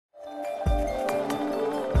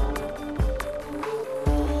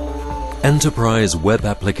Enterprise web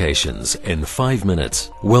applications in 5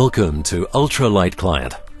 minutes. Welcome to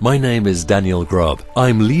UltraLightClient. My name is Daniel Grubb.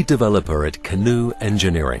 I'm lead developer at Canoo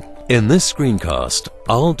Engineering. In this screencast,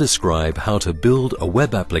 I'll describe how to build a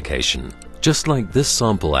web application, just like this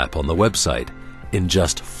sample app on the website, in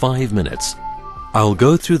just 5 minutes. I'll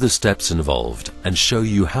go through the steps involved and show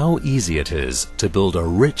you how easy it is to build a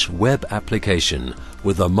rich web application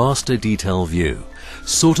with a master detail view,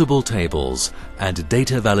 sortable tables, and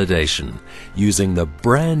data validation using the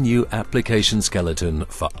brand new application skeleton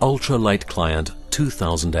for UltraLightClient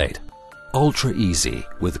 2008. Ultra easy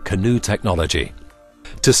with Canoo technology.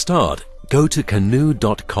 To start, go to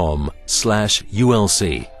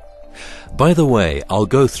canoo.com/ulc. By the way, I'll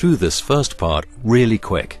go through this first part really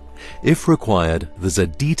quick. If required, there's a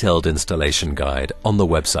detailed installation guide on the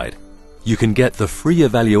website. You can get the free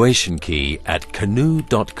evaluation key at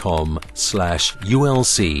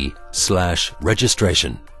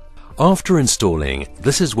canoo.com/ulc/registration. After installing,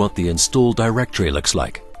 this is what the install directory looks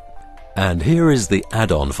like. And here is the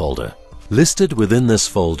add-on folder. Listed within this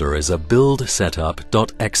folder is a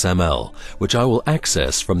build-setup.xml, which I will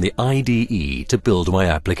access from the IDE to build my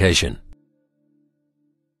application.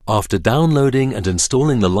 After downloading and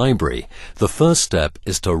installing the library, the first step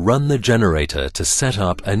is to run the generator to set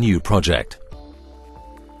up a new project.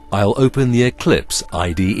 I'll open the Eclipse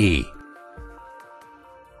IDE.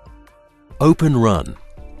 Open Run,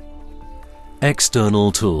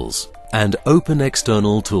 External Tools, and Open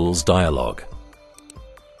External Tools dialog.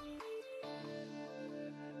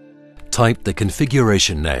 Type the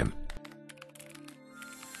configuration name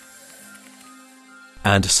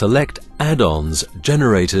and select Add-ons,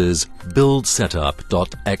 Generators, Build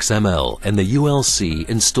Setup.xml in the ULC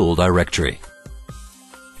install directory.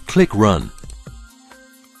 Click Run.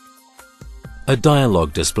 A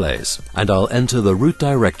dialog displays, and I'll enter the root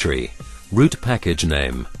directory, root package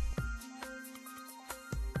name,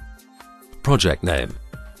 project name.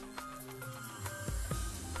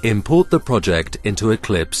 Import the project into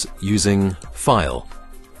Eclipse using File,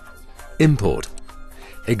 Import,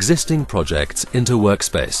 Existing Projects into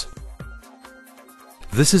Workspace.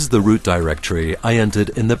 This is the root directory I entered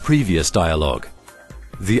in the previous dialog.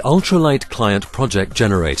 The UltraLightClient project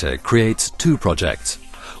generator creates 2 projects,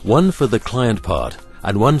 one for the client part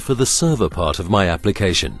and one for the server part of my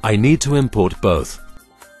application. I need to import both.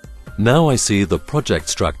 Now I see the project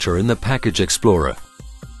structure in the Package Explorer.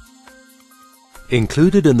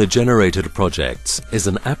 Included in the generated projects is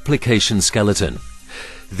an application skeleton.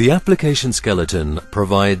 The application skeleton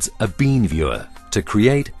provides a bean viewer to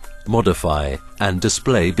create, modify, and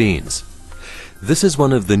display beans. This is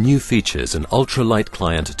one of the new features in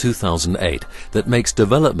UltraLightClient 2008 that makes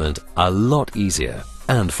development a lot easier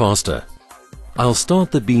and faster. I'll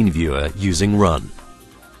start the bean viewer using Run.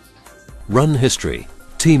 Run history,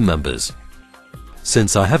 team members.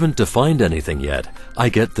 Since I haven't defined anything yet, I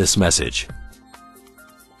get this message.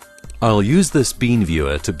 I'll use this bean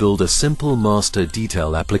viewer to build a simple master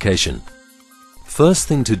detail application. First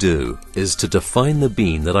thing to do is to define the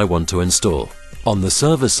bean that I want to install. On the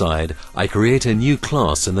server side, I create a new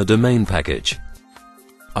class in the domain package.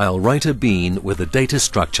 I'll write a bean with a data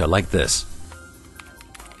structure like this: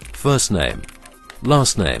 first name,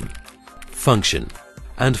 last name, function,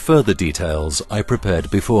 and further details I prepared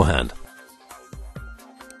beforehand.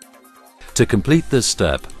 To complete this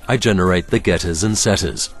step, I generate the getters and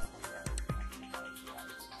setters.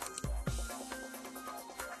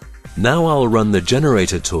 Now I'll run the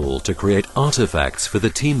generator tool to create artifacts for the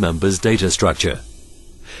team members' data structure.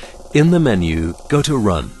 In the menu, go to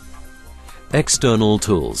Run, External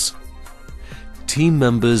Tools, Team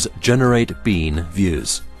Members Generate Bean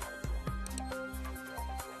Views.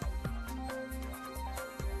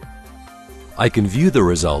 I can view the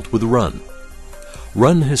result with Run.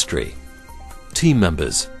 Run history, team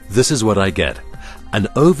members. This is what I get: an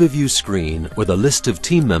overview screen with a list of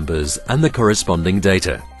team members and the corresponding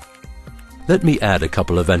data. Let me add a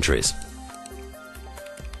couple of entries.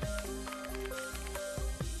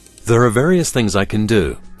 There are various things I can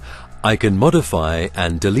do. I can modify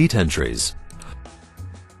and delete entries,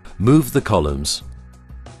 move the columns,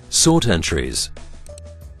 sort entries,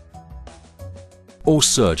 or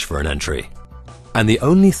search for an entry. And the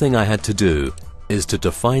only thing I had to do is to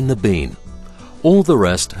define the bean. All the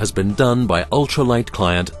rest has been done by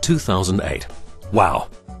UltraLightClient 2008. Wow!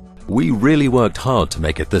 We really worked hard to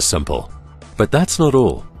make it this simple. But that's not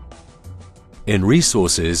all. In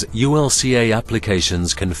Resources ULCA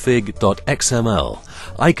Applications config.xml,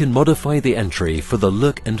 I can modify the entry for the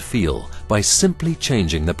look and feel by simply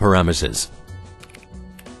changing the parameters.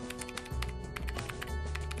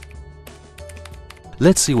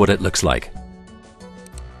 Let's see what it looks like.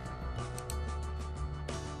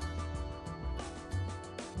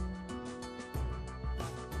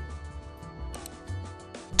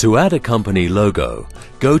 To add a company logo,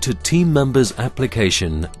 go to Team Members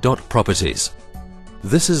Application.Properties.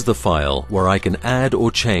 This is the file where I can add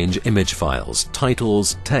or change image files,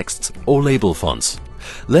 titles, texts, or label fonts.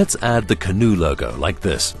 Let's add the Canoo logo like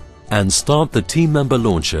this and start the Team Member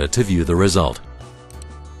Launcher to view the result.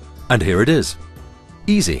 And here it is.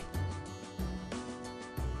 Easy.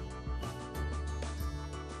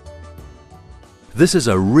 This is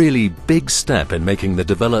a really big step in making the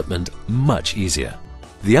development much easier.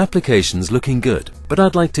 The application's looking good, but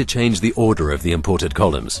I'd like to change the order of the imported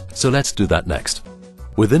columns, so let's do that next.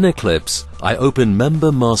 Within Eclipse, I open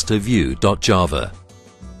MemberMasterView.java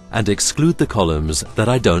and exclude the columns that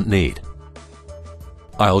I don't need.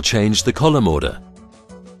 I'll change the column order,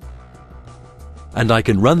 and I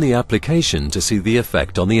can run the application to see the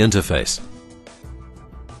effect on the interface.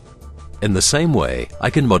 In the same way,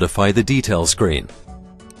 I can modify the detail screen.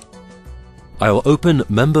 I'll open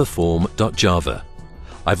MemberForm.java.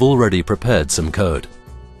 I've already prepared some code.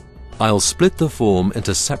 I'll split the form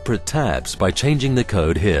into separate tabs by changing the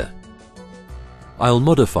code here. I'll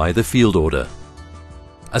modify the field order,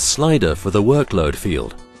 a slider for the workload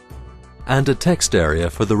field, and a text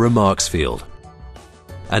area for the remarks field.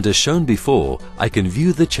 And as shown before, I can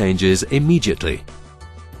view the changes immediately.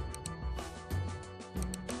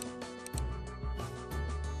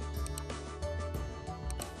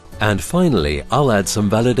 And finally, I'll add some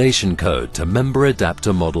validation code to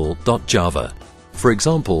MemberAdapterModel.java. For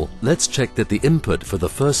example, let's check that the input for the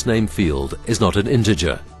first name field is not an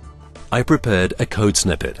integer. I prepared a code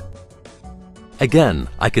snippet. Again,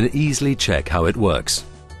 I can easily check how it works.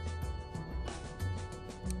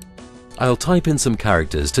 I'll type in some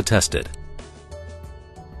characters to test it.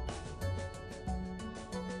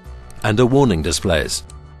 And a warning displays.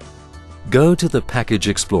 Go to the Package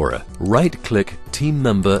Explorer, right-click Team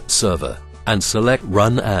Member Server and select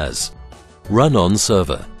Run As. Run on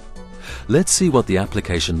Server. Let's see what the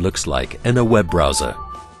application looks like in a web browser.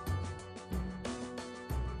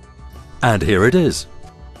 And here it is.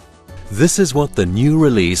 This is what the new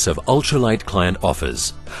release of UltraLightClient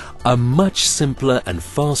offers. A much simpler and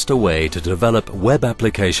faster way to develop web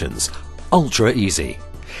applications. Ultra easy.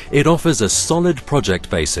 It offers a solid project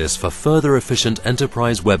basis for further efficient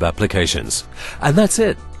enterprise web applications. And that's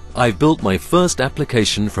it. I've built my first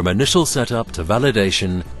application from initial setup to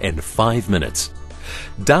validation in 5 minutes.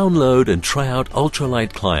 Download and try out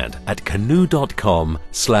UltraLightClient at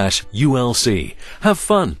canoo.com/ULC. Have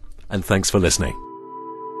fun, and thanks for listening.